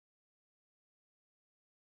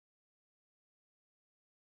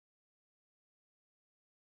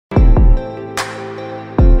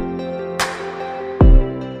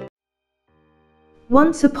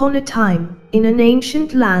Once upon a time, in an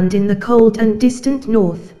ancient land in the cold and distant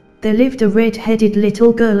north, there lived a red-headed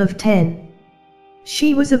little girl of 10.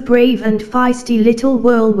 She was a brave and feisty little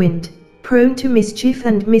whirlwind, prone to mischief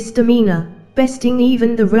and misdemeanor, besting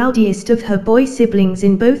even the rowdiest of her boy siblings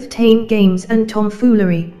in both tame games and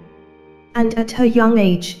tomfoolery. And at her young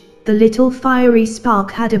age, the little fiery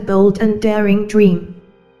spark had a bold and daring dream.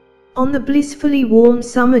 On the blissfully warm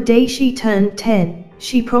summer day she turned 10,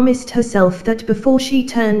 she promised herself that before she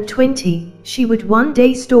turned 20, she would one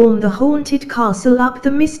day storm the haunted castle up the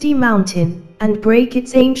misty mountain, and break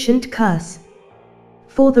its ancient curse.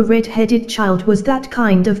 For the red-headed child was that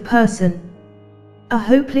kind of person. A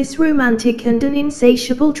hopeless romantic and an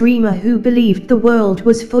insatiable dreamer who believed the world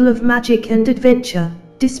was full of magic and adventure,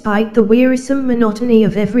 despite the wearisome monotony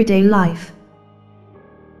of everyday life.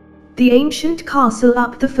 The ancient castle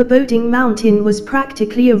up the foreboding mountain was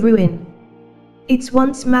practically a ruin. Its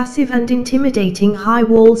once massive and intimidating high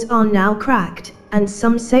walls are now cracked, and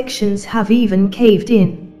some sections have even caved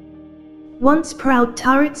in. Once proud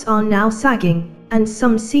turrets are now sagging, and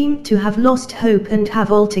some seem to have lost hope and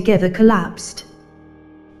have altogether collapsed.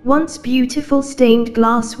 Once beautiful stained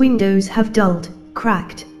glass windows have dulled,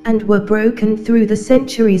 cracked, and were broken through the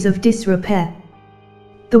centuries of disrepair.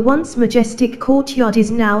 The once majestic courtyard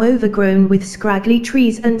is now overgrown with scraggly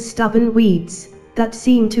trees and stubborn weeds, that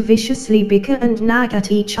seem to viciously bicker and nag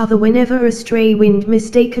at each other whenever a stray wind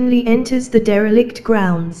mistakenly enters the derelict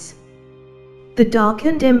grounds. The dark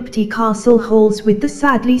and empty castle halls with the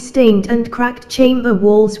sadly stained and cracked chamber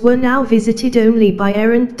walls were now visited only by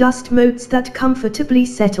errant dust motes that comfortably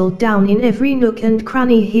settled down in every nook and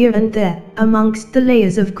cranny here and there, amongst the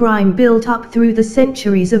layers of grime built up through the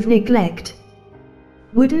centuries of neglect.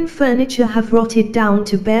 Wooden furniture have rotted down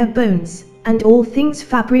to bare bones, and all things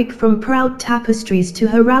fabric from proud tapestries to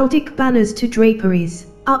heraldic banners to draperies,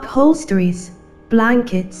 upholsteries,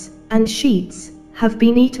 blankets, and sheets, have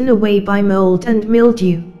been eaten away by mold and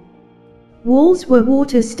mildew. Walls were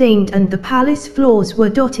water-stained and the palace floors were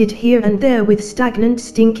dotted here and there with stagnant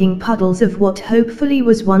stinking puddles of what hopefully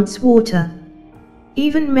was once water.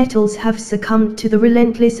 Even metals have succumbed to the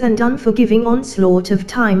relentless and unforgiving onslaught of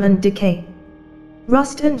time and decay.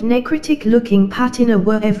 Rust and necrotic-looking patina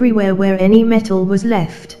were everywhere where any metal was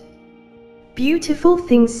left. Beautiful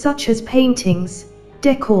things such as paintings,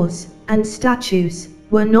 decors, and statues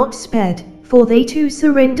were not spared, for they too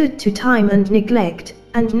surrendered to time and neglect,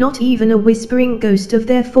 and not even a whispering ghost of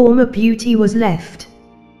their former beauty was left.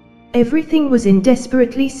 Everything was in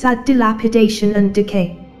desperately sad dilapidation and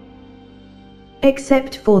decay.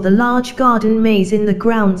 Except for the large garden maze in the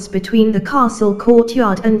grounds between the castle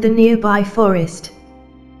courtyard and the nearby forest.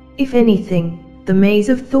 If anything, the maze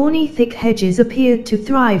of thorny thick hedges appeared to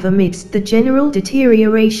thrive amidst the general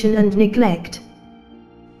deterioration and neglect.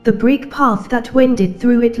 The brick path that wended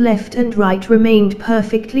through it left and right remained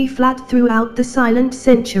perfectly flat throughout the silent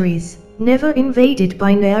centuries, never invaded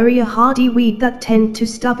by nary a hardy weed that tend to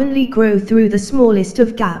stubbornly grow through the smallest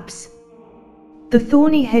of gaps. The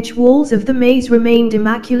thorny hedge walls of the maze remained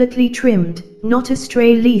immaculately trimmed, not a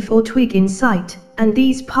stray leaf or twig in sight, and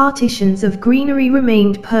these partitions of greenery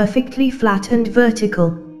remained perfectly flat and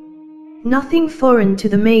vertical. Nothing foreign to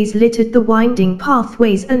the maze littered the winding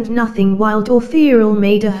pathways, and nothing wild or feral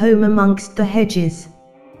made a home amongst the hedges.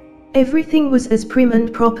 Everything was as prim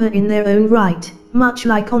and proper in their own right, much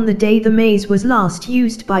like on the day the maze was last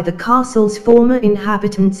used by the castle's former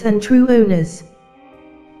inhabitants and true owners.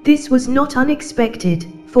 This was not unexpected,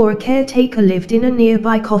 for a caretaker lived in a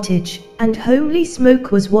nearby cottage, and homely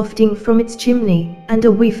smoke was wafting from its chimney, and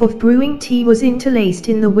a whiff of brewing tea was interlaced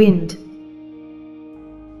in the wind.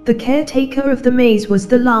 The caretaker of the maze was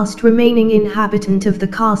the last remaining inhabitant of the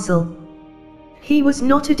castle. He was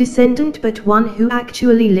not a descendant but one who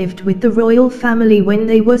actually lived with the royal family when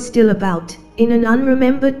they were still about, in an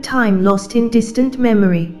unremembered time lost in distant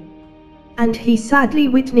memory. And he sadly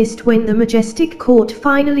witnessed when the majestic court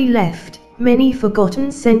finally left, many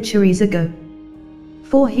forgotten centuries ago.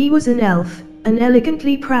 For he was an elf, an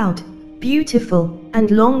elegantly proud, beautiful, and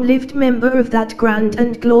long-lived member of that grand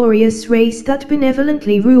and glorious race that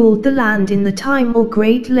benevolently ruled the land in the time of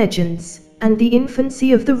great legends, and the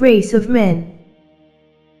infancy of the race of men.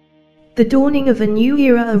 The dawning of a new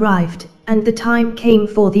era arrived, and the time came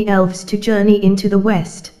for the elves to journey into the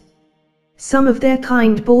west. Some of their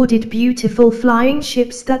kind boarded beautiful flying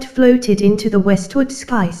ships that floated into the westward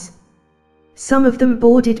skies. Some of them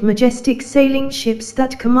boarded majestic sailing ships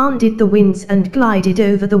that commanded the winds and glided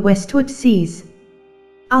over the westward seas.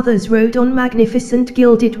 Others rode on magnificent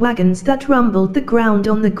gilded wagons that rumbled the ground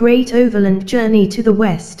on the great overland journey to the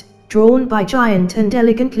west, drawn by giant and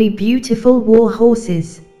elegantly beautiful war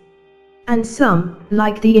horses. and some,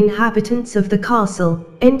 like the inhabitants of the castle,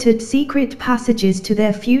 entered secret passages to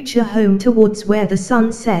their future home towards where the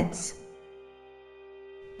sun sets.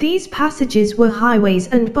 These passages were highways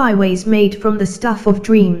and byways made from the stuff of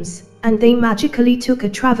dreams, and they magically took a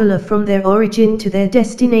traveler from their origin to their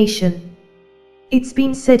destination. It's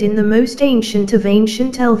been said in the most ancient of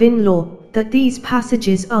ancient elven lore, that these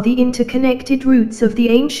passages are the interconnected roots of the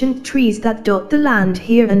ancient trees that dot the land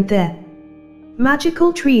here and there.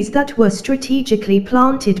 Magical trees that were strategically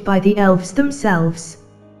planted by the elves themselves.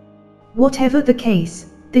 Whatever the case,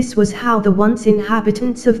 this was how the once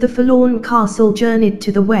inhabitants of the forlorn castle journeyed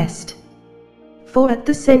to the west. For at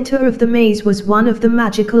the center of the maze was one of the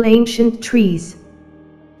magical ancient trees.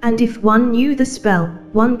 And if one knew the spell,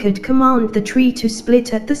 one could command the tree to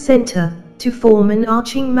split at the center, to form an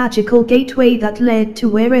arching magical gateway that led to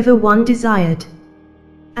wherever one desired.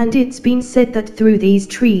 And it's been said that through these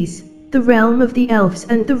trees, the realm of the elves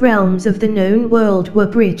and the realms of the known world were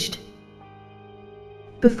bridged.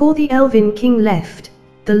 Before the elven king left,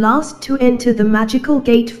 the last to enter the magical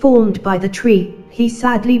gate formed by the tree, he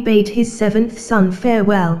sadly bade his seventh son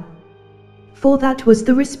farewell. For that was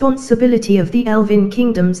the responsibility of the elven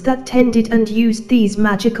kingdoms that tended and used these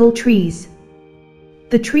magical trees.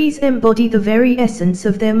 The trees embody the very essence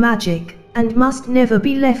of their magic, and must never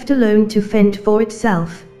be left alone to fend for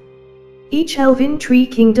itself. Each elven tree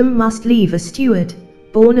kingdom must leave a steward,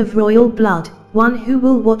 born of royal blood, one who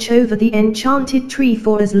will watch over the enchanted tree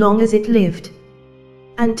for as long as it lived.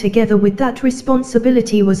 And together with that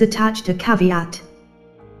responsibility was attached a caveat.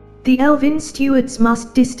 The elven stewards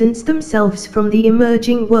must distance themselves from the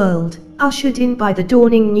emerging world, ushered in by the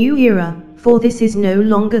dawning new era, for this is no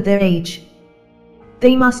longer their age.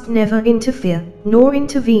 They must never interfere, nor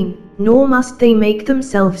intervene, nor must they make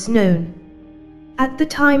themselves known. At the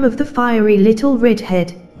time of the fiery little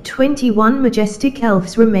redhead, 21 majestic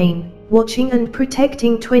elves remain, watching and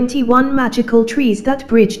protecting 21 magical trees that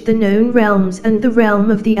bridged the known realms and the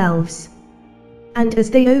realm of the elves. And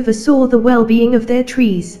as they oversaw the well-being of their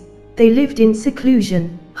trees, they lived in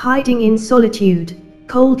seclusion, hiding in solitude,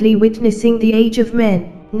 coldly witnessing the age of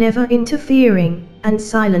men, never interfering, and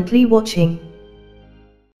silently watching.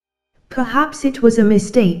 Perhaps it was a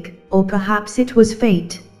mistake, or perhaps it was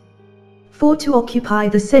fate. For to occupy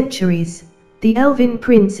the centuries, the elven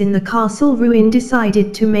prince in the castle ruin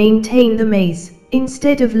decided to maintain the maze,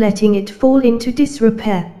 instead of letting it fall into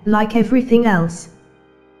disrepair, like everything else.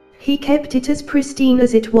 He kept it as pristine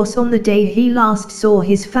as it was on the day he last saw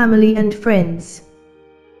his family and friends.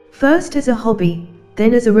 First as a hobby,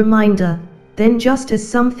 then as a reminder, then just as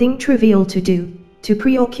something trivial to do, to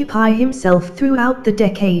preoccupy himself throughout the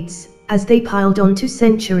decades, as they piled onto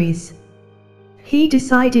centuries. He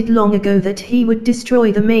decided long ago that he would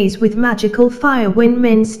destroy the maze with magical fire when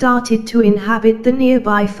men started to inhabit the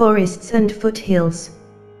nearby forests and foothills.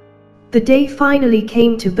 The day finally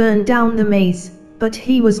came to burn down the maze, but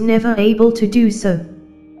he was never able to do so.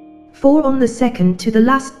 For on the second to the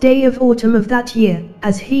last day of autumn of that year,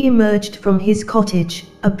 as he emerged from his cottage,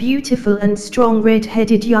 a beautiful and strong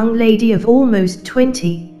red-headed young lady of almost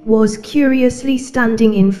 20, was curiously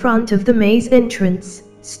standing in front of the maze entrance,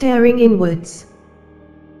 staring inwards.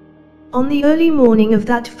 On the early morning of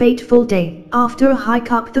that fateful day, after a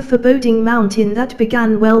hike up the foreboding mountain that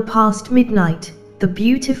began well past midnight, the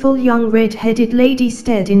beautiful young red-headed lady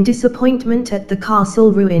stared in disappointment at the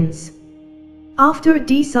castle ruins. After a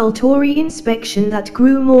desultory inspection that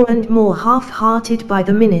grew more and more half-hearted by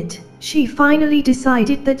the minute, she finally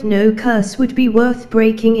decided that no curse would be worth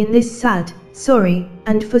breaking in this sad, sorry,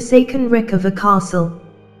 and forsaken wreck of a castle.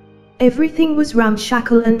 Everything was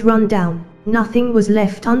ramshackle and run down, nothing was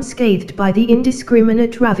left unscathed by the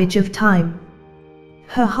indiscriminate ravage of time.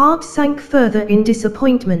 Her heart sank further in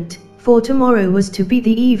disappointment, for tomorrow was to be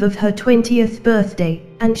the eve of her 20th birthday,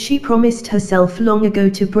 and she promised herself long ago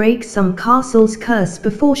to break some castle's curse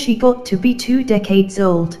before she got to be 2 decades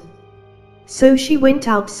old. So she went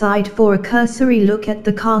outside for a cursory look at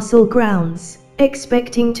the castle grounds,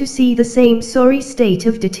 expecting to see the same sorry state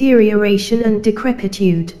of deterioration and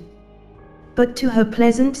decrepitude. But to her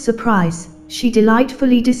pleasant surprise, she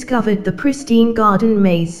delightfully discovered the pristine garden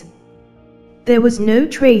maze. There was no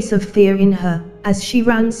trace of fear in her, as she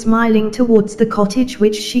ran smiling towards the cottage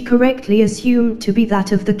which she correctly assumed to be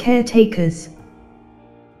that of the caretakers.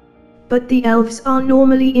 But the elves are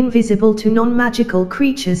normally invisible to non-magical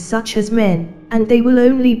creatures such as men, and they will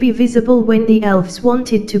only be visible when the elves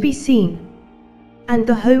wanted to be seen. And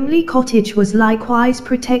the homely cottage was likewise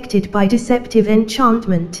protected by deceptive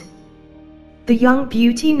enchantment. The young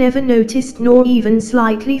beauty never noticed nor even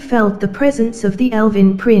slightly felt the presence of the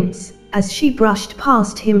elven prince, as she brushed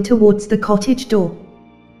past him towards the cottage door.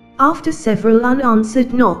 After several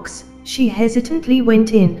unanswered knocks, she hesitantly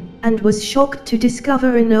went in, and was shocked to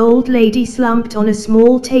discover an old lady slumped on a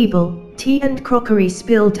small table, tea and crockery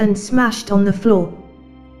spilled and smashed on the floor.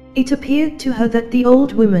 It appeared to her that the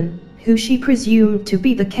old woman, who she presumed to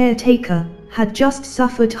be the caretaker, had just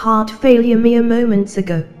suffered heart failure mere moments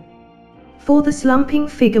ago. For the slumping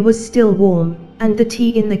figure was still warm, and the tea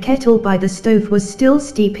in the kettle by the stove was still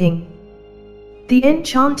steeping. The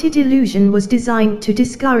enchanted illusion was designed to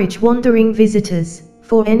discourage wandering visitors,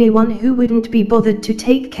 for anyone who wouldn't be bothered to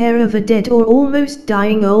take care of a dead or almost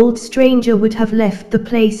dying old stranger would have left the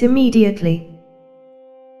place immediately.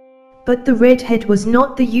 But the redhead was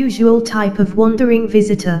not the usual type of wandering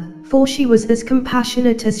visitor, for she was as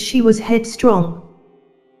compassionate as she was headstrong.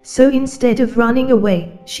 So instead of running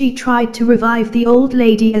away, she tried to revive the old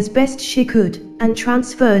lady as best she could, and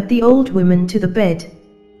transferred the old woman to the bed.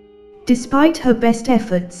 Despite her best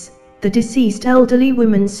efforts, the deceased elderly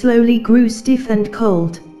woman slowly grew stiff and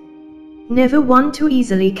cold. Never one to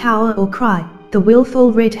easily cower or cry, the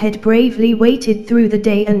willful redhead bravely waited through the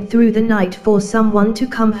day and through the night for someone to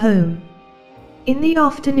come home. In the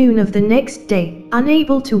afternoon of the next day,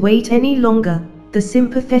 unable to wait any longer, the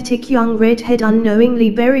sympathetic young redhead unknowingly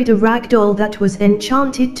buried a rag doll that was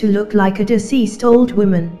enchanted to look like a deceased old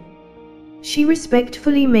woman. She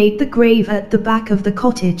respectfully made the grave at the back of the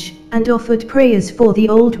cottage, and offered prayers for the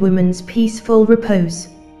old woman's peaceful repose.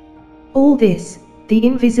 All this, the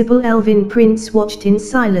invisible elven prince watched in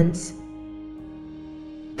silence.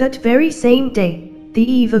 That very same day,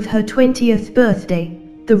 the eve of her 20th birthday,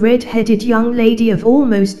 the red-headed young lady of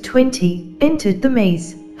almost 20, entered the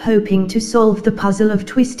maze, hoping to solve the puzzle of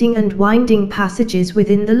twisting and winding passages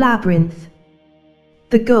within the labyrinth.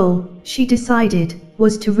 The goal, she decided,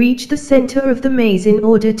 was to reach the center of the maze in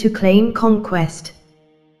order to claim conquest.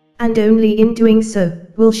 And only in doing so,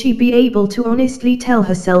 will she be able to honestly tell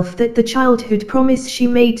herself that the childhood promise she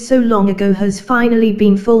made so long ago has finally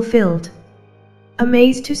been fulfilled. A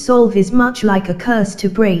maze to solve is much like a curse to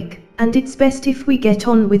break, and it's best if we get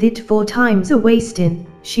on with it 4 times a wastin',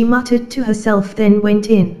 she muttered to herself, then went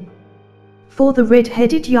in. For the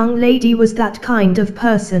red-headed young lady was that kind of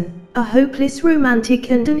person, a hopeless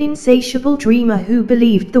romantic and an insatiable dreamer who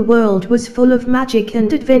believed the world was full of magic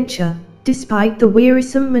and adventure, despite the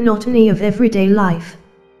wearisome monotony of everyday life.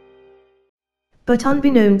 But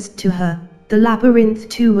unbeknownst to her, the labyrinth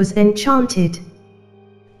too was enchanted.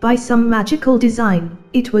 By some magical design,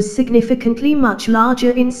 it was significantly much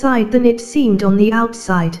larger inside than it seemed on the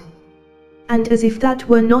outside. And as if that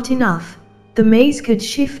were not enough, the maze could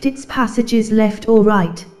shift its passages left or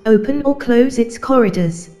right, open or close its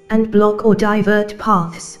corridors, and block or divert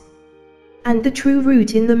paths. And the true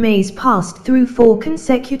route in the maze passed through 4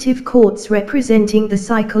 consecutive courts representing the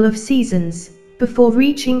cycle of seasons, before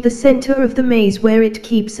reaching the center of the maze where it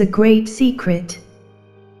keeps a great secret.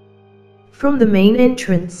 From the main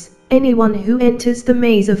entrance, anyone who enters the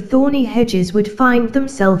maze of thorny hedges would find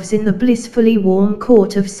themselves in the blissfully warm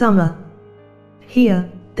court of summer.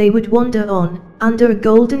 Here, they would wander on, under a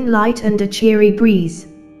golden light and a cheery breeze.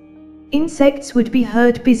 Insects would be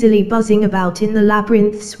heard busily buzzing about in the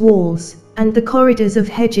labyrinth's walls, and the corridors of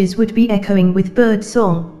hedges would be echoing with bird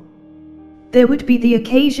song. There would be the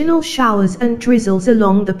occasional showers and drizzles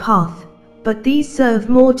along the path, but these serve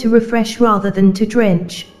more to refresh rather than to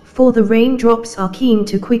drench, for the raindrops are keen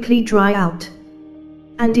to quickly dry out.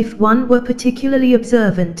 And if one were particularly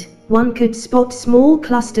observant, one could spot small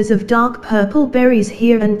clusters of dark purple berries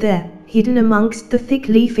here and there, hidden amongst the thick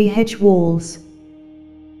leafy hedge walls.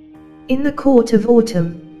 In the court of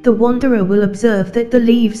autumn, the wanderer will observe that the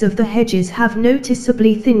leaves of the hedges have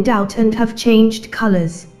noticeably thinned out and have changed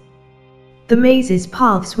colors. The maze's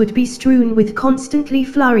paths would be strewn with constantly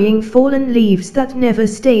flurrying fallen leaves that never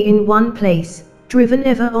stay in one place, driven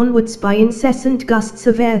ever onwards by incessant gusts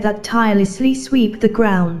of air that tirelessly sweep the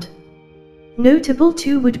ground. Notable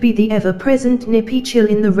too would be the ever-present nippy chill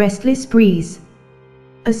in the restless breeze.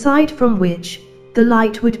 Aside from which, the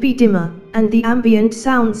light would be dimmer, and the ambient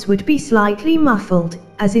sounds would be slightly muffled,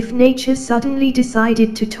 as if nature suddenly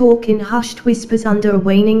decided to talk in hushed whispers under a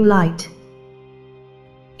waning light.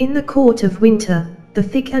 In the court of winter, the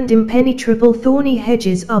thick and impenetrable thorny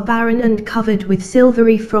hedges are barren and covered with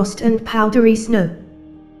silvery frost and powdery snow.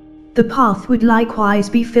 The path would likewise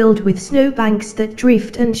be filled with snowbanks that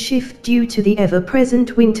drift and shift due to the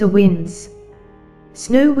ever-present winter winds.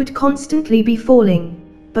 Snow would constantly be falling,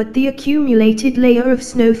 but the accumulated layer of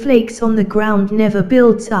snowflakes on the ground never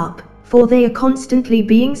builds up, for they are constantly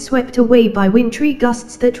being swept away by wintry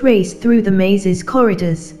gusts that race through the maze's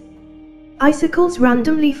corridors. Icicles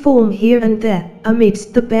randomly form here and there,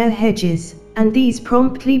 amidst the bare hedges, and these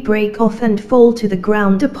promptly break off and fall to the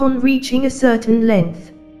ground upon reaching a certain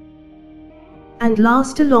length. And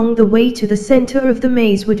last along the way to the center of the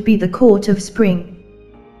maze would be the court of spring.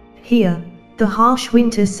 Here, the harsh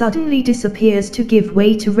winter suddenly disappears to give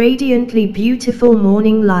way to radiantly beautiful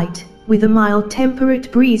morning light, with a mild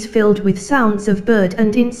temperate breeze filled with sounds of bird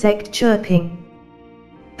and insect chirping.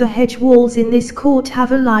 The hedge walls in this court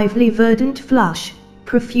have a lively verdant flush,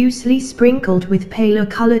 profusely sprinkled with paler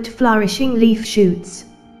colored flourishing leaf shoots.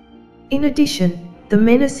 In addition, the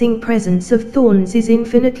menacing presence of thorns is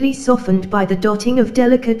infinitely softened by the dotting of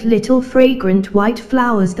delicate little fragrant white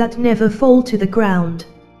flowers that never fall to the ground.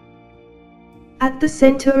 At the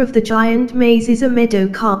center of the giant maze is a meadow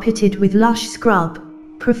carpeted with lush scrub,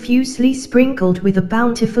 profusely sprinkled with a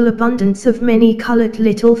bountiful abundance of many-colored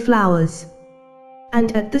little flowers.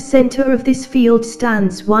 And at the center of this field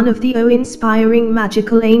stands one of the awe-inspiring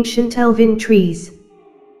magical ancient elven trees.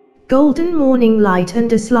 Golden morning light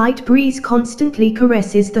and a slight breeze constantly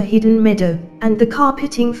caresses the hidden meadow, and the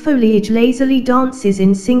carpeting foliage lazily dances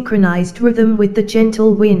in synchronized rhythm with the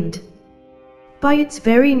gentle wind. By its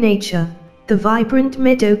very nature, the vibrant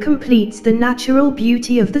meadow completes the natural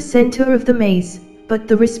beauty of the center of the maze, but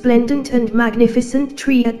the resplendent and magnificent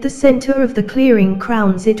tree at the center of the clearing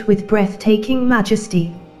crowns it with breathtaking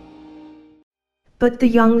majesty. But the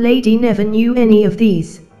young lady never knew any of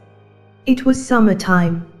these. It was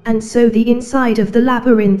summertime, and so the inside of the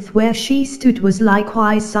labyrinth where she stood was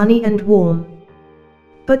likewise sunny and warm.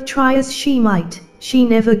 But try as she might, she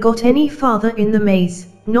never got any farther in the maze,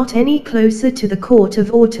 not any closer to the court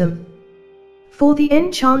of autumn. For the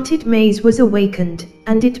enchanted maze was awakened,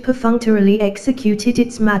 and it perfunctorily executed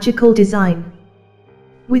its magical design.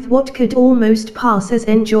 With what could almost pass as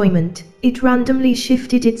enjoyment, it randomly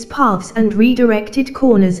shifted its paths and redirected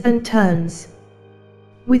corners and turns.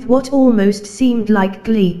 With what almost seemed like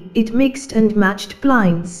glee, it mixed and matched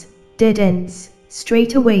blinds, dead ends,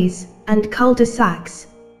 straightaways, and cul-de-sacs.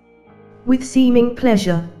 With seeming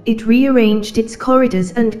pleasure, it rearranged its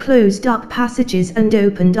corridors and closed up passages and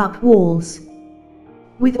opened up walls.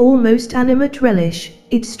 With almost animate relish,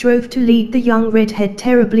 it strove to lead the young redhead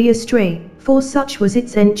terribly astray, for such was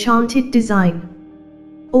its enchanted design.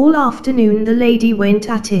 All afternoon the lady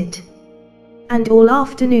went at it. And all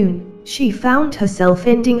afternoon, she found herself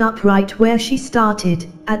ending up right where she started,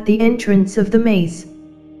 at the entrance of the maze.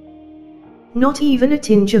 Not even a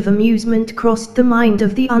tinge of amusement crossed the mind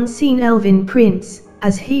of the unseen elven prince,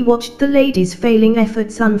 as he watched the lady's failing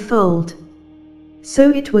efforts unfold.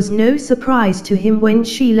 So it was no surprise to him when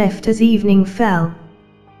she left as evening fell.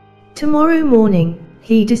 Tomorrow morning,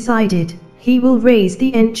 he decided, he will raise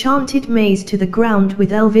the enchanted maze to the ground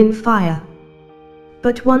with elven fire.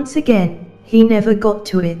 But once again, he never got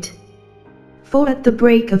to it. For at the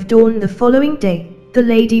break of dawn the following day, the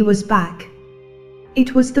lady was back.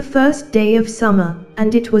 It was the first day of summer,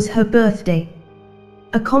 and it was her birthday.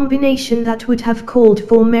 A combination that would have called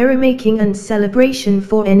for merrymaking and celebration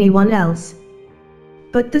for anyone else.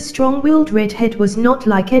 But the strong-willed redhead was not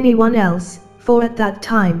like anyone else, for at that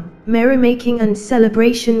time, merrymaking and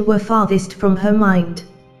celebration were farthest from her mind.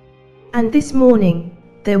 And this morning,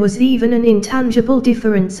 there was even an intangible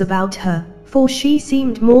difference about her, for she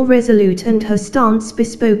seemed more resolute and her stance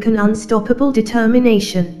bespoke an unstoppable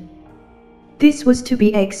determination. This was to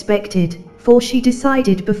be expected, for she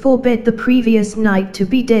decided before bed the previous night to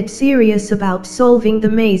be dead serious about solving the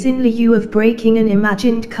maze in lieu of breaking an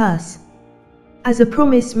imagined curse. As a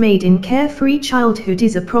promise made in carefree childhood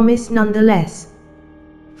is a promise nonetheless.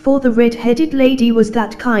 For the red-headed lady was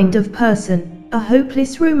that kind of person, a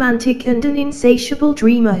hopeless romantic and an insatiable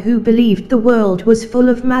dreamer who believed the world was full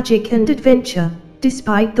of magic and adventure,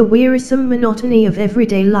 despite the wearisome monotony of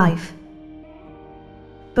everyday life.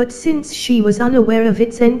 But since she was unaware of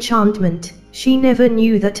its enchantment, she never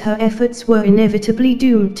knew that her efforts were inevitably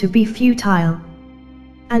doomed to be futile.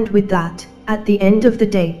 And with that, at the end of the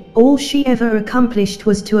day, all she ever accomplished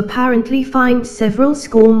was to apparently find several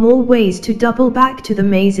score more ways to double back to the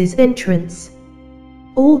maze's entrance.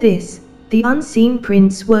 All this, the unseen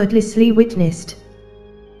prince wordlessly witnessed.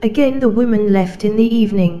 Again the woman left in the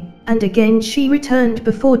evening, and again she returned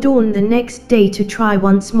before dawn the next day to try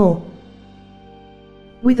once more.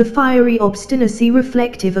 With a fiery obstinacy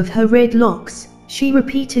reflective of her red locks, she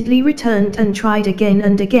repeatedly returned and tried again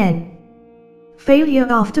and again. Failure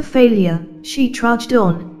after failure, she trudged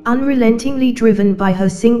on, unrelentingly driven by her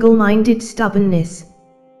single-minded stubbornness.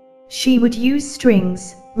 She would use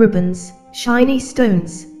strings, ribbons, shiny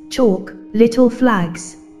stones, chalk, little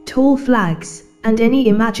flags, tall flags, and any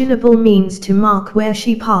imaginable means to mark where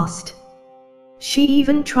she passed. She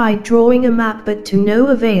even tried drawing a map but to no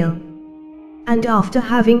avail. And after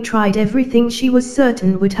having tried everything she was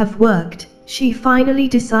certain would have worked, she finally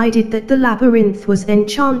decided that the labyrinth was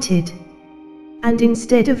enchanted. And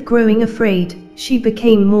instead of growing afraid, she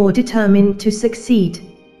became more determined to succeed.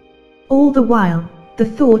 All the while, the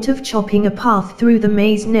thought of chopping a path through the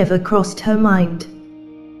maze never crossed her mind.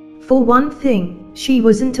 For one thing, she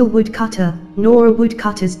wasn't a woodcutter, nor a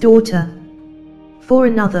woodcutter's daughter. For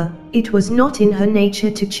another, it was not in her nature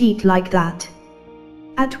to cheat like that.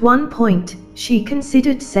 At one point, she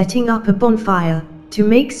considered setting up a bonfire, to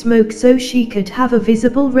make smoke so she could have a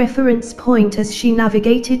visible reference point as she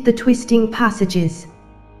navigated the twisting passages.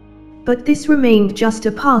 But this remained just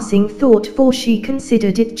a passing thought, for she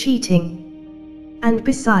considered it cheating. And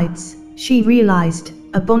besides, she realized,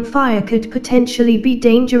 a bonfire could potentially be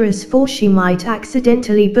dangerous, for she might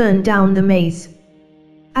accidentally burn down the maze.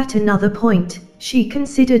 At another point, she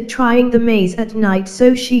considered trying the maze at night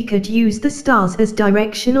so she could use the stars as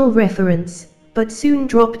directional reference, but soon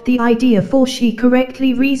dropped the idea, for she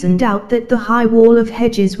correctly reasoned out that the high wall of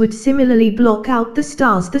hedges would similarly block out the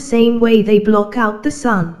stars the same way they block out the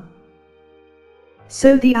sun.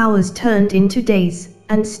 So the hours turned into days,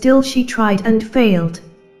 and still she tried and failed.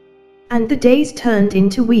 And the days turned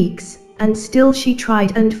into weeks, and still she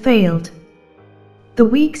tried and failed. The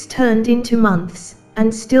weeks turned into months,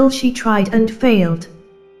 and still she tried and failed.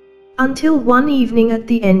 Until one evening at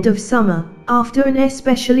the end of summer, after an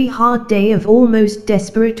especially hard day of almost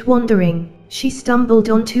desperate wandering, she stumbled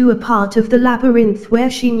onto a part of the labyrinth where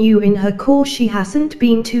she knew in her core she hasn't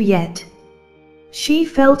been to yet. She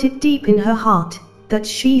felt it deep in her heart, that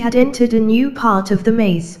she had entered a new part of the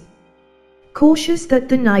maze. Cautious that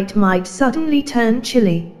the night might suddenly turn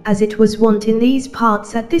chilly, as it was wont in these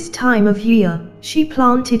parts at this time of year, she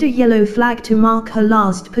planted a yellow flag to mark her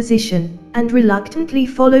last position, and reluctantly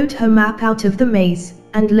followed her map out of the maze,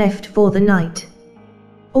 and left for the night.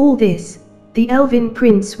 All this, the elven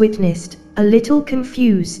prince witnessed, a little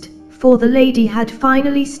confused, for the lady had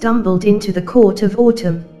finally stumbled into the court of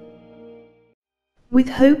autumn. With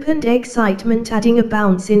hope and excitement adding a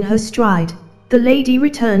bounce in her stride, the lady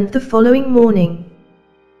returned the following morning.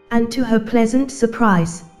 And to her pleasant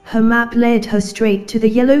surprise, her map led her straight to the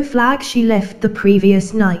yellow flag she left the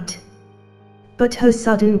previous night. But her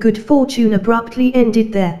sudden good fortune abruptly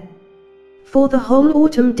ended there. For the whole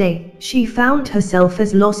autumn day, she found herself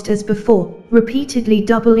as lost as before, repeatedly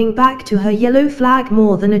doubling back to her yellow flag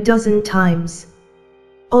more than a dozen times.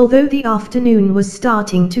 Although the afternoon was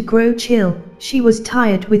starting to grow chill, she was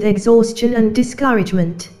tired with exhaustion and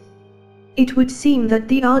discouragement. It would seem that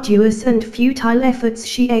the arduous and futile efforts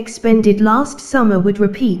she expended last summer would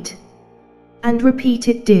repeat. And repeat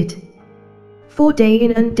it did. For day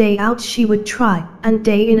in and day out she would try, and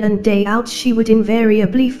day in and day out she would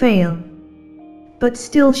invariably fail. But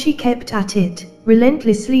still she kept at it,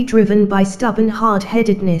 relentlessly driven by stubborn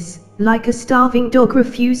hard-headedness, like a starving dog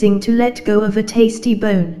refusing to let go of a tasty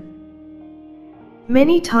bone.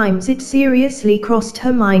 Many times it seriously crossed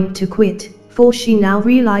her mind to quit, for she now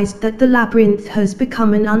realized that the labyrinth has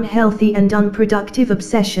become an unhealthy and unproductive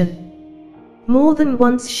obsession. More than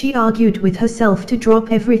once she argued with herself to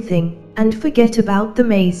drop everything, and forget about the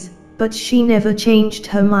maze, but she never changed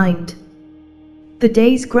her mind. The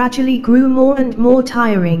days gradually grew more and more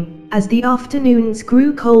tiring, as the afternoons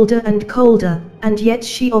grew colder and colder, and yet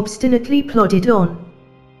she obstinately plodded on.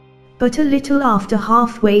 But a little after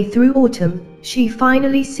halfway through autumn, she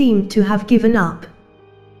finally seemed to have given up.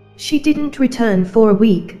 She didn't return for a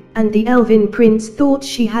week, and the elven prince thought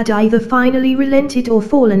she had either finally relented or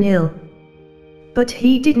fallen ill. But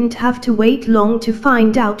he didn't have to wait long to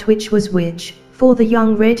find out which was which, for the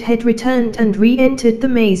young redhead returned and re-entered the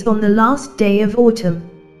maze on the last day of autumn.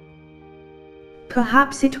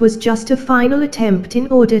 Perhaps it was just a final attempt in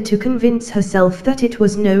order to convince herself that it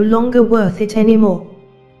was no longer worth it anymore.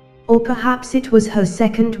 Or perhaps it was her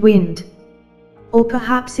second wind. Or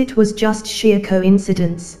perhaps it was just sheer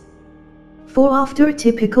coincidence. For after a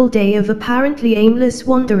typical day of apparently aimless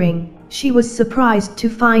wandering, she was surprised to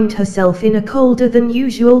find herself in a colder than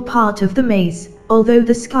usual part of the maze, although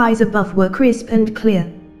the skies above were crisp and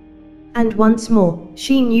clear. And once more,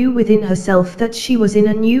 she knew within herself that she was in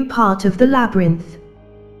a new part of the labyrinth.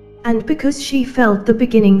 And because she felt the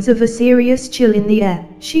beginnings of a serious chill in the air,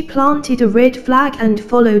 she planted a red flag and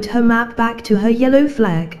followed her map back to her yellow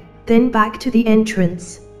flag, then back to the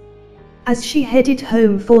entrance. As she headed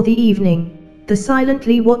home for the evening, the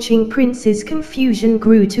silently watching prince's confusion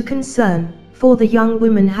grew to concern, for the young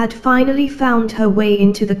woman had finally found her way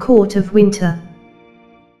into the court of winter.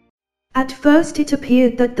 At first it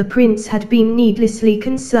appeared that the prince had been needlessly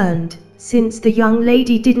concerned, since the young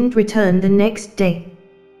lady didn't return the next day,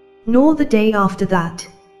 nor the day after that.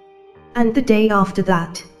 and the day after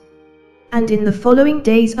that. And in the following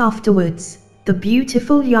days afterwards, the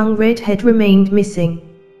beautiful young redhead remained missing.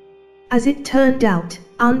 As it turned out,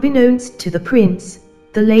 unbeknownst to the prince,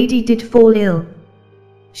 the lady did fall ill.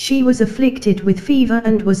 She was afflicted with fever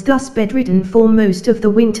and was thus bedridden for most of the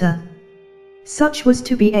winter. Such was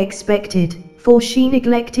to be expected, for she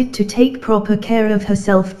neglected to take proper care of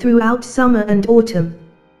herself throughout summer and autumn.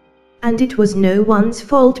 And it was no one's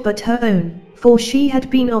fault but her own, for she had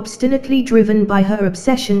been obstinately driven by her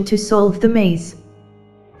obsession to solve the maze.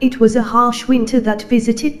 It was a harsh winter that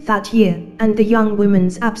visited that year, and the young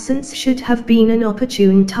woman's absence should have been an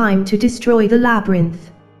opportune time to destroy the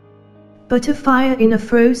labyrinth. But a fire in a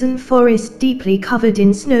frozen forest deeply covered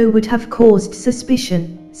in snow would have caused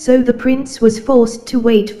suspicion, so the prince was forced to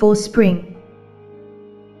wait for spring.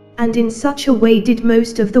 And in such a way did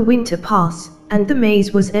most of the winter pass, and the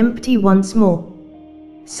maze was empty once more.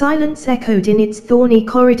 Silence echoed in its thorny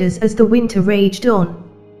corridors as the winter raged on.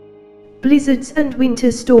 Blizzards and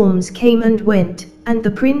winter storms came and went, and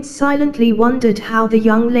the prince silently wondered how the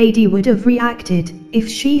young lady would have reacted if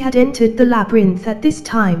she had entered the labyrinth at this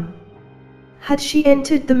time. Had she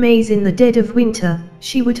entered the maze in the dead of winter,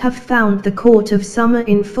 she would have found the court of summer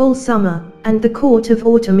in full summer, and the court of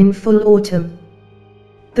autumn in full autumn.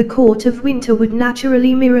 The court of winter would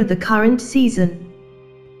naturally mirror the current season.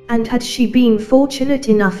 And had she been fortunate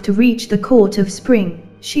enough to reach the court of spring,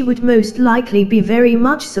 she would most likely be very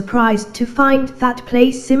much surprised to find that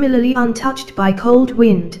place similarly untouched by cold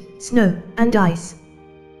wind, snow, and ice.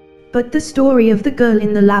 But the story of the girl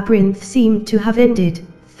in the labyrinth seemed to have ended,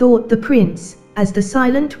 thought the prince, as the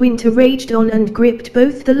silent winter raged on and gripped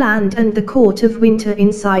both the land and the court of winter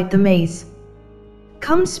inside the maze.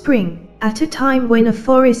 Come spring, at a time when a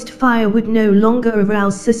forest fire would no longer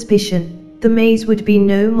arouse suspicion, the maze would be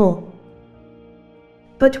no more.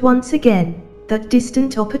 But once again, that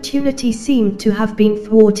distant opportunity seemed to have been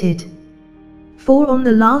thwarted. For on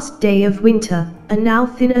the last day of winter, a now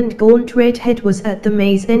thin and gaunt redhead was at the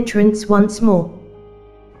maze entrance once more.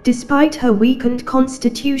 Despite her weakened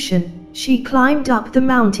constitution, she climbed up the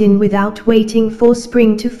mountain without waiting for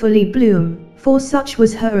spring to fully bloom, for such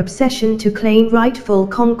was her obsession to claim rightful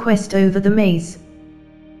conquest over the maze.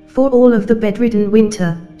 For all of the bedridden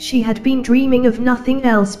winter, she had been dreaming of nothing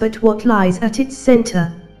else but what lies at its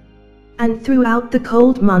center. And throughout the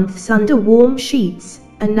cold months under warm sheets,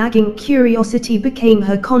 a nagging curiosity became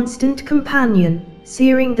her constant companion,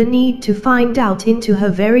 searing the need to find out into her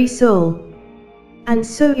very soul. And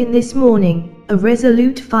so in this morning, a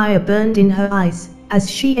resolute fire burned in her eyes,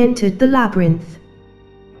 as she entered the labyrinth.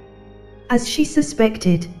 As she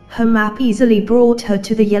suspected, her map easily brought her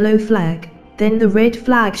to the yellow flag, then the red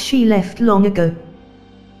flag she left long ago.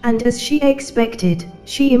 And as she expected,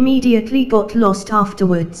 she immediately got lost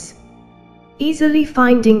afterwards. Easily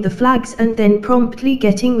finding the flags and then promptly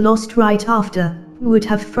getting lost right after, would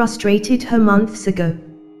have frustrated her months ago.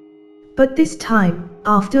 But this time,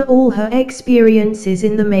 after all her experiences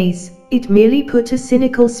in the maze, it merely put a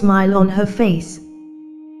cynical smile on her face.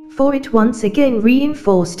 For it once again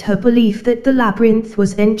reinforced her belief that the labyrinth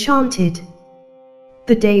was enchanted.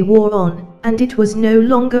 The day wore on, and it was no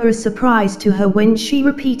longer a surprise to her when she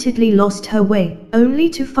repeatedly lost her way, only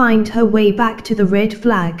to find her way back to the red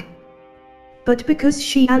flag. But because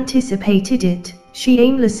she anticipated it, she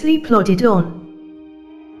aimlessly plodded on.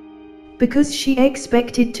 Because she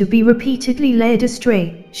expected to be repeatedly led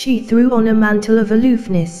astray, she threw on a mantle of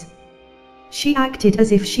aloofness. She acted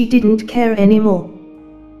as if she didn't care anymore.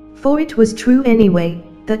 For it was true anyway,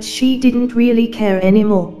 that she didn't really care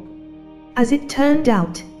anymore. As it turned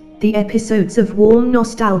out, the episodes of warm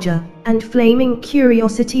nostalgia and flaming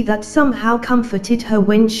curiosity that somehow comforted her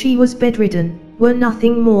when she was bedridden were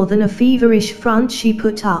nothing more than a feverish front she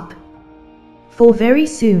put up. For very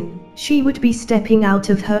soon, she would be stepping out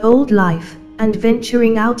of her old life and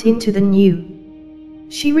venturing out into the new.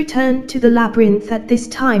 She returned to the labyrinth at this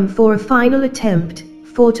time for a final attempt,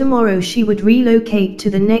 for tomorrow she would relocate to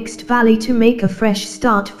the next valley to make a fresh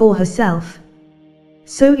start for herself.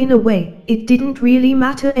 So in a way, it didn't really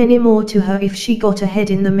matter anymore to her if she got ahead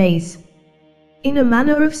in the maze. In a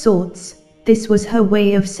manner of sorts, this was her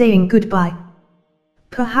way of saying goodbye.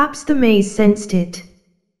 Perhaps the maze sensed it.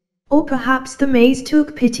 Or perhaps the maze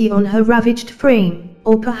took pity on her ravaged frame,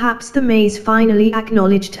 or perhaps the maze finally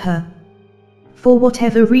acknowledged her. For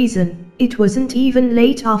whatever reason, it wasn't even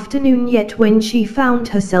late afternoon yet when she found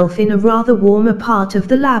herself in a rather warmer part of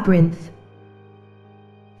the labyrinth.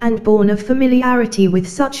 And born of familiarity with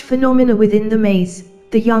such phenomena within the maze,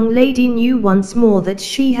 the young lady knew once more that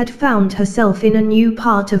she had found herself in a new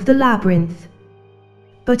part of the labyrinth.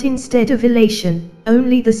 But instead of elation,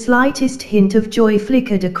 only the slightest hint of joy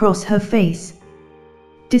flickered across her face.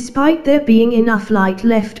 Despite there being enough light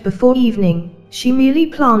left before evening, she merely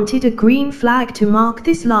planted a green flag to mark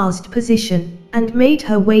this last position, and made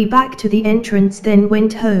her way back to the entrance, then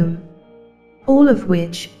went home. All of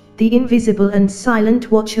which, the invisible and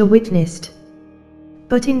silent watcher witnessed.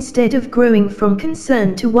 But instead of growing from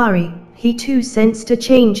concern to worry, he too sensed a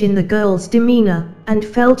change in the girl's demeanor, and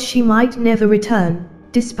felt she might never return,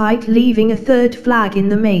 despite leaving a third flag in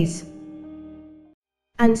the maze.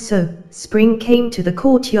 And so, spring came to the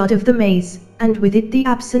courtyard of the maze, and with it the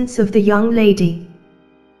absence of the young lady.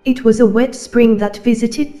 It was a wet spring that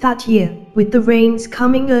visited that year, with the rains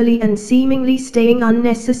coming early and seemingly staying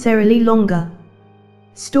unnecessarily longer.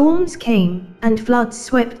 Storms came, and floods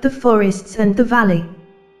swept the forests and the valley.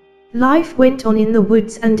 Life went on in the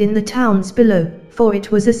woods and in the towns below, for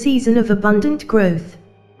it was a season of abundant growth.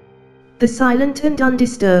 The silent and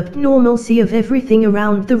undisturbed normalcy of everything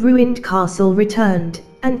around the ruined castle returned,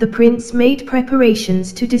 and the prince made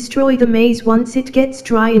preparations to destroy the maze once it gets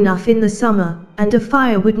dry enough in the summer, and a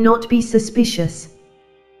fire would not be suspicious.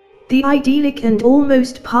 The idyllic and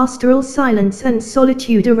almost pastoral silence and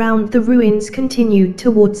solitude around the ruins continued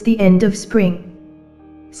towards the end of spring.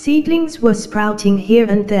 Seedlings were sprouting here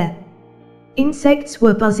and there. Insects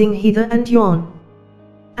were buzzing hither and yon.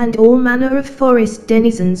 And all manner of forest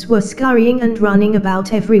denizens were scurrying and running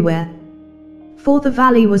about everywhere. For the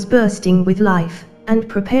valley was bursting with life, and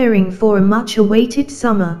preparing for a much-awaited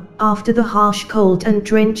summer, after the harsh cold and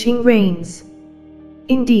drenching rains.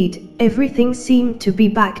 Indeed, everything seemed to be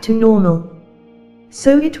back to normal.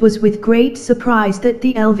 So it was with great surprise that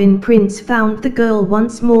the elven prince found the girl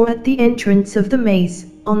once more at the entrance of the maze,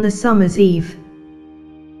 on the summer's eve.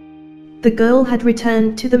 The girl had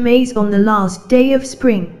returned to the maze on the last day of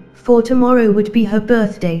spring, for tomorrow would be her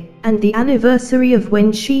birthday, and the anniversary of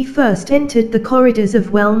when she first entered the corridors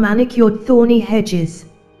of well-manicured thorny hedges.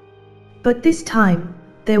 But this time,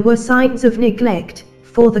 there were signs of neglect,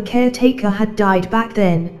 for the caretaker had died back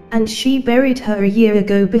then, and she buried her a year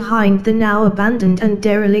ago behind the now abandoned and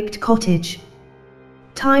derelict cottage.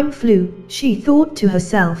 Time flew, she thought to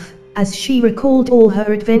herself, as she recalled all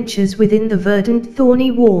her adventures within the verdant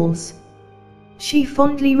thorny walls. She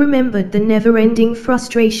fondly remembered the never-ending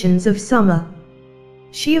frustrations of summer.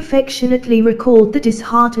 She affectionately recalled the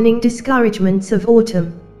disheartening discouragements of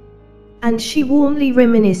autumn. And she warmly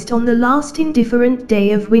reminisced on the last indifferent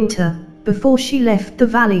day of winter, before she left the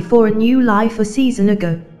valley for a new life a season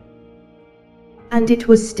ago. And it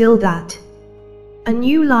was still that. A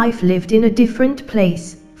new life lived in a different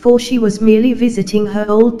place, for she was merely visiting her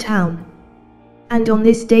old town. And on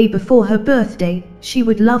this day before her birthday, she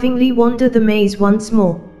would lovingly wander the maze once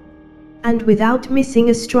more. And without missing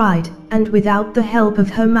a stride, and without the help of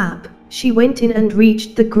her map, she went in and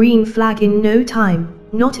reached the green flag in no time,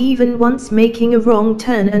 not even once making a wrong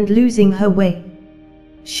turn and losing her way.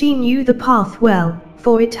 She knew the path well,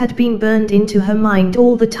 for it had been burned into her mind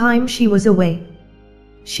all the time she was away.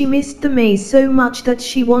 She missed the maze so much that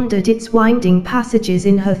she wandered its winding passages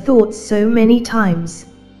in her thoughts so many times.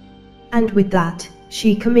 And with that,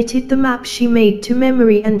 she committed the map she made to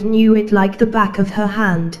memory and knew it like the back of her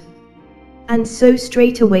hand. And so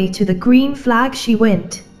straight away to the green flag she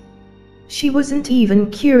went. She wasn't even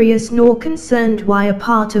curious nor concerned why a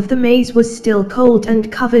part of the maze was still cold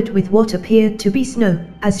and covered with what appeared to be snow,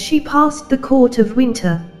 as she passed the court of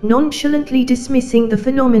winter, nonchalantly dismissing the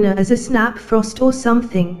phenomena as a snap frost or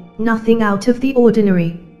something, nothing out of the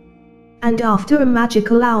ordinary. And after a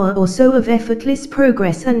magical hour or so of effortless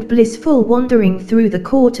progress and blissful wandering through the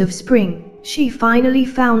court of spring, she finally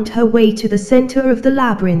found her way to the center of the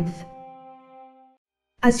labyrinth.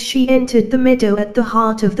 As she entered the meadow at the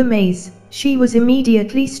heart of the maze, she was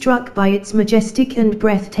immediately struck by its majestic and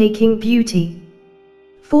breathtaking beauty.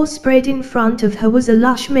 For spread in front of her was a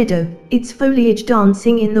lush meadow, its foliage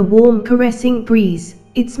dancing in the warm caressing breeze,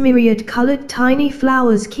 its myriad-colored tiny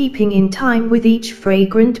flowers keeping in time with each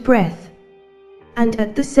fragrant breath. And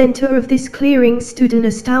at the center of this clearing stood an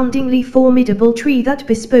astoundingly formidable tree that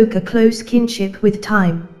bespoke a close kinship with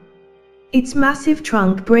time. Its massive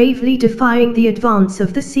trunk bravely defying the advance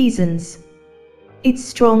of the seasons. Its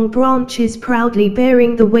strong branches proudly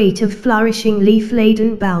bearing the weight of flourishing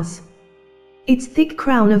leaf-laden boughs. Its thick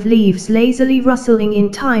crown of leaves lazily rustling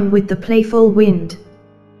in time with the playful wind.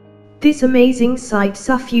 This amazing sight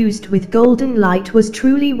suffused with golden light was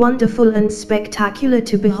truly wonderful and spectacular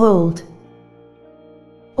to behold.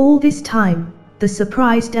 All this time, the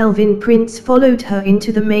surprised elven prince followed her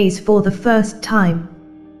into the maze for the first time.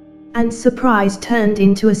 And surprise turned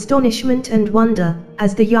into astonishment and wonder,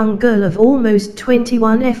 as the young girl of almost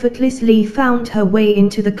 21 effortlessly found her way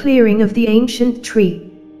into the clearing of the ancient tree.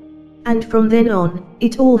 And from then on,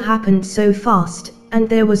 it all happened so fast, and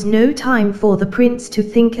there was no time for the prince to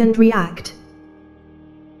think and react.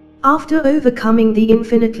 After overcoming the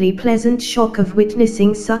infinitely pleasant shock of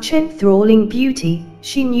witnessing such enthralling beauty,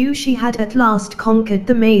 she knew she had at last conquered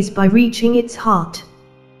the maze by reaching its heart.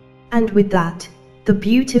 And with that, the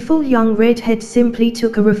beautiful young redhead simply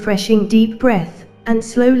took a refreshing deep breath, and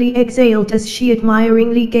slowly exhaled as she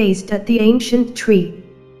admiringly gazed at the ancient tree.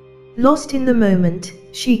 Lost in the moment,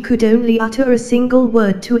 she could only utter a single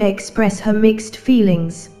word to express her mixed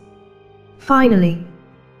feelings. Finally.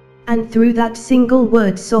 And through that single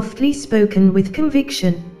word softly spoken with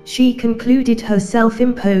conviction, she concluded her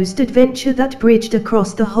self-imposed adventure that bridged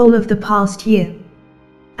across the whole of the past year.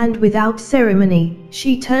 And without ceremony,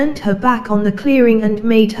 she turned her back on the clearing and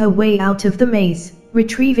made her way out of the maze,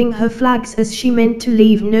 retrieving her flags as she meant to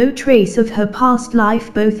leave no trace of her past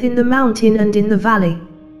life both in the mountain and in the valley.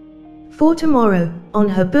 For tomorrow, on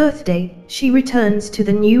her birthday, she returns to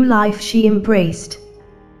the new life she embraced.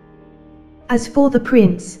 As for the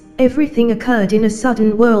prince, everything occurred in a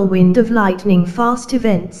sudden whirlwind of lightning-fast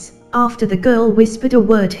events, after the girl whispered a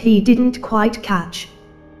word he didn't quite catch.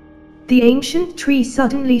 The ancient tree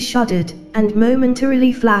suddenly shuddered, and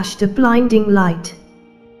momentarily flashed a blinding light.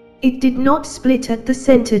 It did not split at the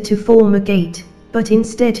center to form a gate, but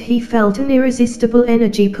instead he felt an irresistible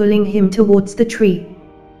energy pulling him towards the tree.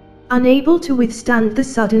 Unable to withstand the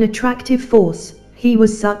sudden attractive force, he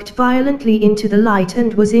was sucked violently into the light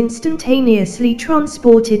and was instantaneously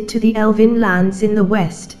transported to the elven lands in the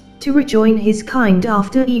west, to rejoin his kind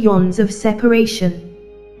after eons of separation.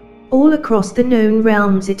 All across the known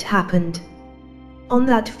realms it happened. On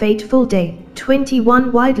that fateful day,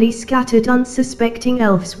 21 widely scattered unsuspecting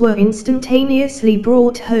elves were instantaneously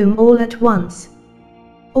brought home all at once.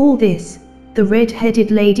 All this, the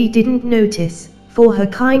red-headed lady didn't notice, for her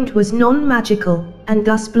kind was non-magical, and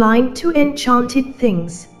thus blind to enchanted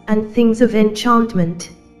things, and things of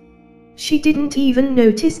enchantment. She didn't even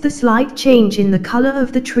notice the slight change in the color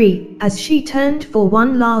of the tree, as she turned for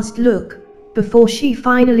one last look, before she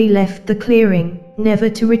finally left the clearing, never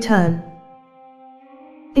to return.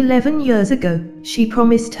 11 years ago, she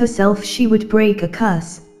promised herself she would break a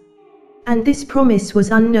curse. And this promise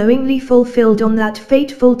was unknowingly fulfilled on that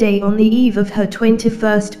fateful day on the eve of her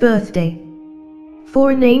 21st birthday.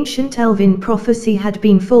 For an ancient elven prophecy had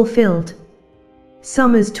been fulfilled.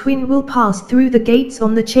 Summer's twin will pass through the gates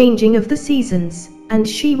on the changing of the seasons, and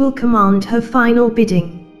she will command her final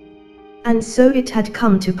bidding. And so it had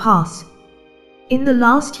come to pass. In the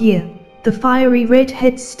last year, the fiery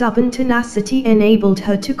redhead's stubborn tenacity enabled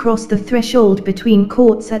her to cross the threshold between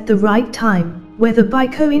courts at the right time, whether by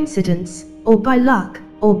coincidence, or by luck,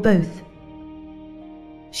 or both.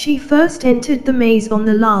 She first entered the maze on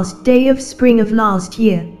the last day of spring of last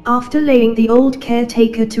year, after laying the old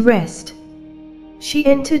caretaker to rest. She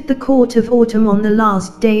entered the court of autumn on the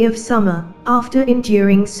last day of summer, after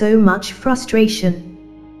enduring so much frustration.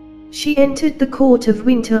 She entered the court of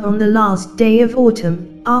winter on the last day of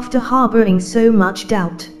autumn, after harboring so much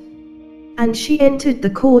doubt. And she entered the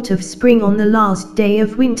court of spring on the last day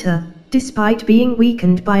of winter, despite being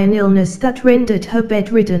weakened by an illness that rendered her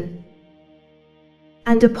bedridden.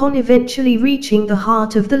 And upon eventually reaching the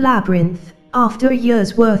heart of the labyrinth, after a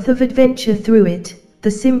year's worth of adventure through it, the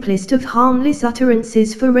simplest of harmless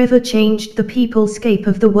utterances forever changed the peoplescape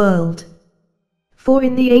of the world. For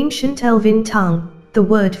in the ancient elven tongue, the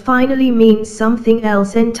word finally means something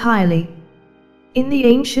else entirely. In the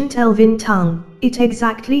ancient elven tongue, it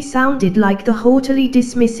exactly sounded like the haughtily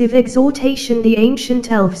dismissive exhortation the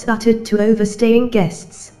ancient elves uttered to overstaying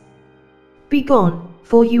guests. Begone,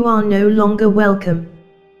 for you are no longer welcome.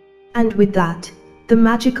 And with that, the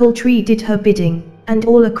magical tree did her bidding, and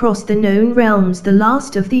all across the known realms the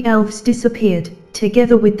last of the elves disappeared,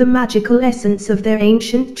 together with the magical essence of their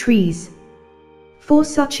ancient trees. For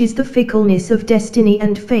such is the fickleness of destiny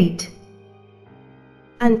and fate.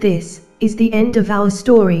 And this is the end of our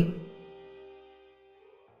story.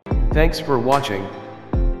 Thanks for watching.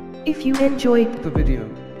 If you enjoyed the video,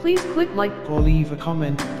 please click like or leave a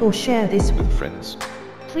comment or share this With friends.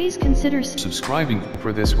 Please consider Subscribing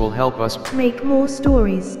for this will help us make more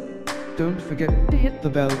stories. Don't forget to hit the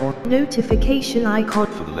bell or Notification icon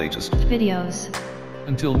for the latest. videos.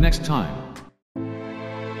 Until next time.